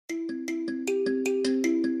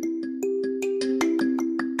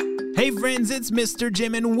Hey friends, it's Mr.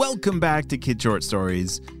 Jim and welcome back to Kid Short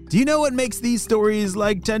Stories. Do you know what makes these stories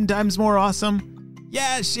like 10 times more awesome?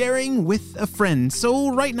 Yeah, sharing with a friend.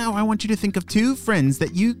 So right now I want you to think of 2 friends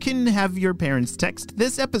that you can have your parents text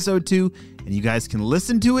this episode to, and you guys can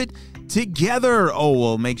listen to it together. Oh,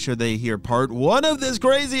 well, make sure they hear part 1 of this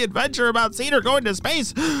crazy adventure about Cedar going to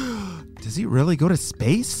space. Does he really go to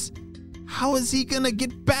space? How is he gonna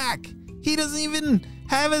get back? He doesn't even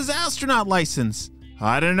have his astronaut license.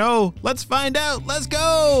 I don't know. Let's find out. Let's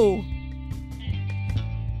go.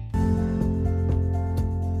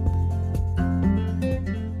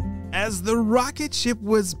 As the rocket ship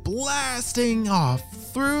was blasting off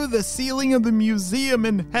through the ceiling of the museum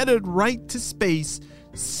and headed right to space,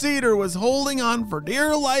 Cedar was holding on for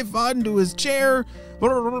dear life onto his chair. This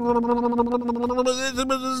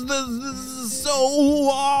is so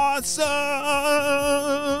awesome.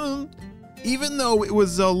 Even though it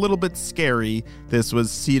was a little bit scary, this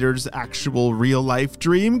was Cedar's actual real-life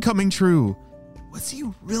dream coming true. Was he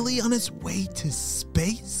really on his way to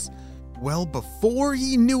space? Well, before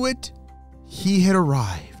he knew it, he had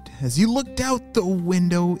arrived. As he looked out the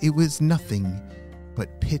window, it was nothing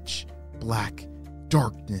but pitch black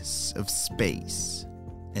darkness of space.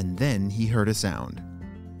 And then he heard a sound.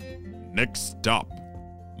 Next stop,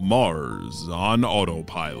 Mars on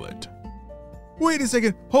autopilot. Wait a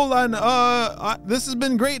second, hold on, this has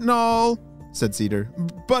been great and all, said Cedar,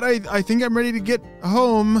 but I think I'm ready to get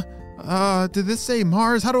home. Did this say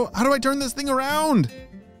Mars? How do I turn this thing around?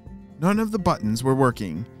 None of the buttons were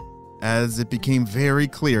working, as it became very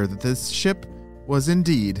clear that this ship was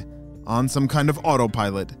indeed on some kind of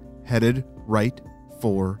autopilot, headed right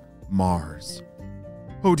for Mars.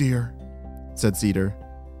 Oh dear, said Cedar.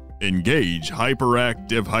 Engage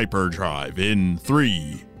hyperactive hyperdrive in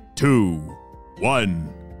 3, 2,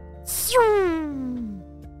 1.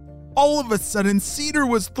 All of a sudden, Cedar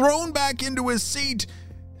was thrown back into his seat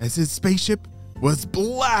as his spaceship was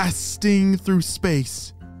blasting through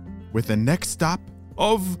space with the next stop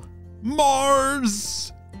of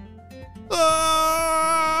Mars.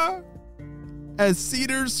 Ah! As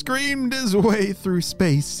Cedar screamed his way through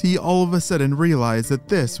space, he all of a sudden realized that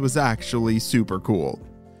this was actually super cool.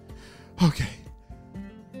 Okay,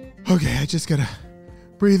 I just gotta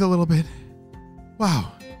breathe a little bit.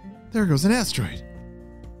 Wow, there goes an asteroid.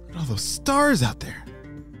 Look at all those stars out there.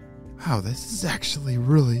 Wow, this is actually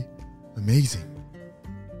really amazing.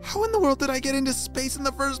 How in the world did I get into space in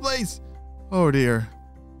the first place? Oh dear,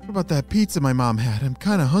 what about that pizza my mom had? I'm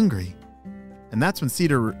kind of hungry. And that's when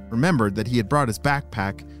Cedar remembered that he had brought his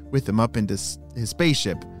backpack with him up into his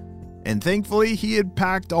spaceship. And thankfully, he had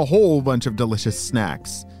packed a whole bunch of delicious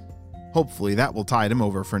snacks. Hopefully that will tide him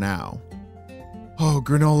over for now. Oh,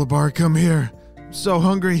 granola bar, come here. I'm so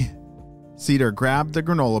hungry. Cedar grabbed the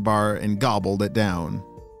granola bar and gobbled it down.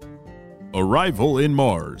 Arrival in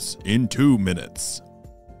Mars in 2 minutes.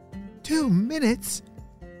 2 minutes?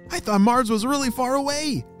 I thought Mars was really far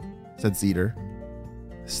away, said Cedar.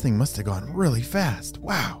 This thing must have gone really fast.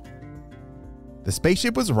 Wow. The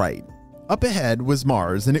spaceship was right. Up ahead was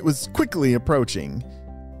Mars, and it was quickly approaching.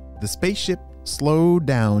 The spaceship slowed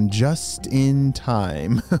down just in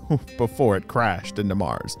time before it crashed into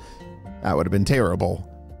Mars. That would have been terrible.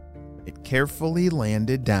 It carefully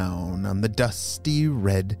landed down on the dusty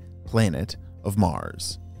red planet of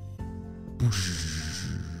Mars.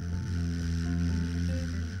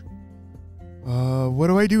 What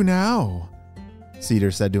do I do now?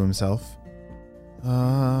 Cedar said to himself.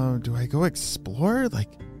 Do I go explore? I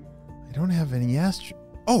don't have any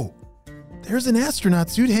Oh, there's an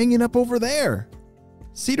astronaut suit hanging up over there.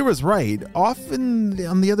 Cedar was right. Off on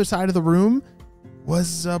the other side of the room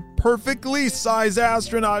was a perfectly sized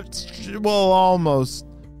astronaut, well, almost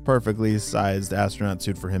perfectly sized astronaut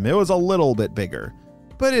suit for him. It was a little bit bigger,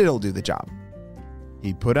 but it'll do the job.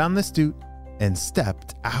 He put on the suit and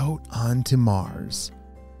stepped out onto Mars.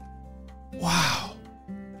 Wow,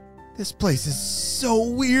 this place is so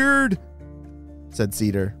weird, said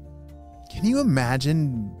Cedar. Can you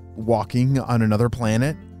imagine walking on another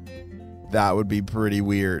planet? That would be pretty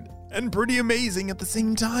weird and pretty amazing at the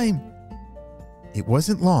same time. It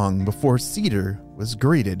wasn't long before Cedar was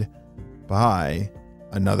greeted by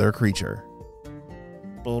another creature.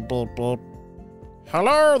 Beep, beep, beep.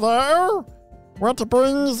 Hello there. What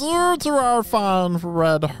brings you to our fine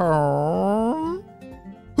red home?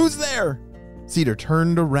 Who's there? Cedar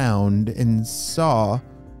turned around and saw...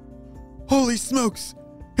 Holy smokes!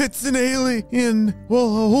 It's an alien! Well,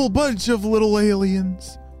 a whole bunch of little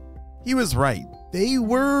aliens. He was right. They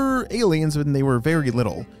were aliens when they were very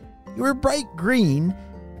little. They were bright green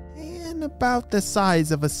and about the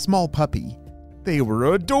size of a small puppy. They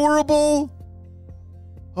were adorable.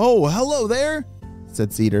 Oh, hello there,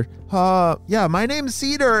 said Cedar. Yeah, my name's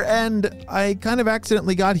Cedar, and I kind of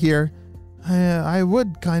accidentally got here. I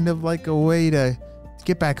would kind of like a way to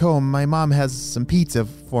get back home. My mom has some pizza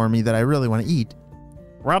for me that I really want to eat.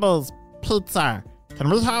 What is pizza? Can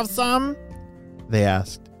we have some? They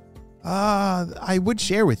asked. I would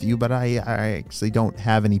share with you, but I actually don't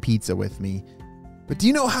have any pizza with me. But do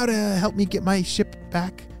you know how to help me get my ship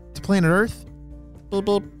back to planet Earth? Beep,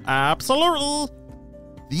 beep. Absolutely.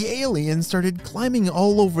 The aliens started climbing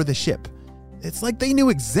all over the ship. It's like they knew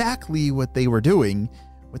exactly what they were doing.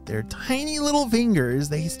 With their tiny little fingers,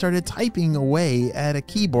 they started typing away at a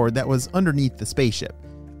keyboard that was underneath the spaceship.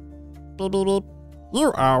 Beep, beep, beep.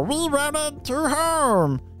 You are rerouted to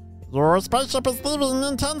home. Your spaceship is leaving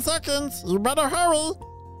in 10 seconds. You better hurry.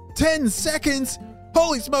 10 seconds?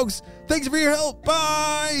 Holy smokes! Thanks for your help!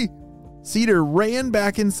 Bye! Cedar ran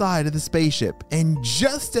back inside of the spaceship, and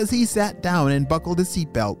just as he sat down and buckled his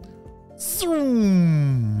seatbelt,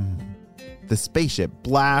 zoom! The spaceship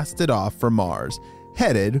blasted off for Mars,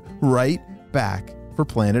 headed right back for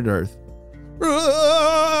planet Earth.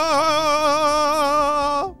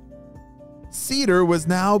 Cedar was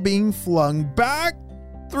now being flung back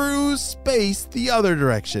through space the other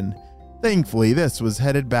direction. Thankfully, this was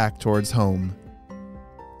headed back towards home.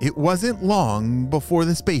 It wasn't long before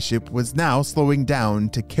the spaceship was now slowing down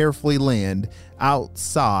to carefully land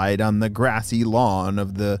outside on the grassy lawn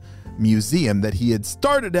of the museum that he had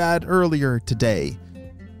started at earlier today.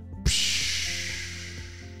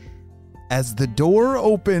 As the door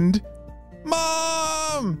opened,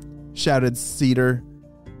 "Mom!" shouted Cedar.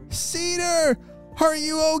 "Cedar, are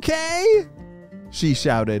you okay?" she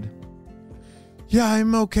shouted. "Yeah,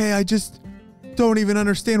 I'm okay. I just don't even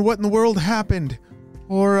understand what in the world happened.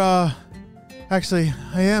 Actually,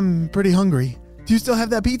 I am pretty hungry. Do you still have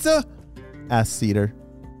that pizza?" asked Cedar.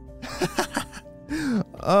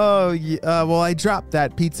 "Oh, yeah, well, I dropped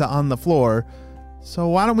that pizza on the floor, so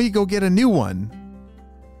why don't we go get a new one?"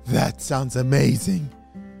 "That sounds amazing.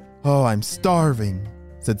 Oh, I'm starving,"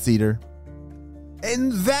 said Cedar.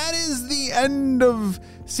 And that is the end of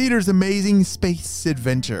Cedar's amazing space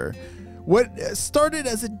adventure. What started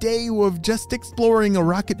as a day of just exploring a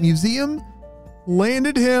rocket museum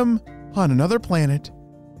landed him on another planet.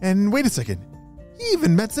 And wait a second, he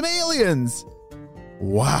even met some aliens.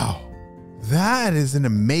 Wow, that is an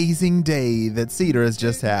amazing day that Cedar has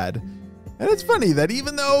just had. And it's funny that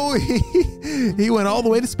even though he went all the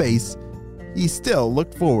way to space, he still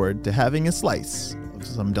looked forward to having a slice of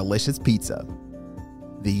some delicious pizza.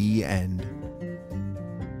 The end.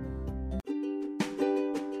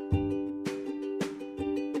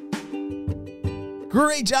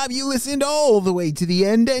 Great job, you listened all the way to the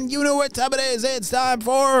end, and you know what time it is. It's time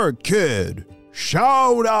for Kid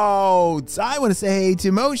Shoutouts. I want to say hey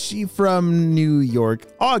to Moshi from New York,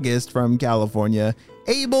 August from California,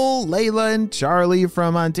 Abel, Layla, and Charlie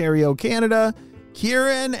from Ontario, Canada,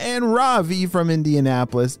 Kieran and Ravi from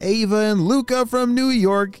Indianapolis, Ava and Luca from New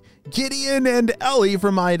York, Gideon and Ellie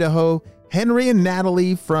from Idaho, Henry and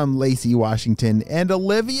Natalie from Lacey, Washington, and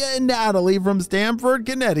Olivia and Natalie from Stamford,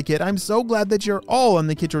 Connecticut. I'm so glad that you're all on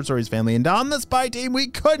the Kid Short Stories family. And on the Spy Team, we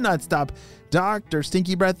could not stop Dr.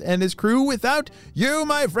 Stinky Breath and his crew without you,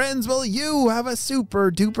 my friends. Well, you have a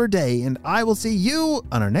super duper day, and I will see you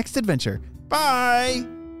on our next adventure. Bye!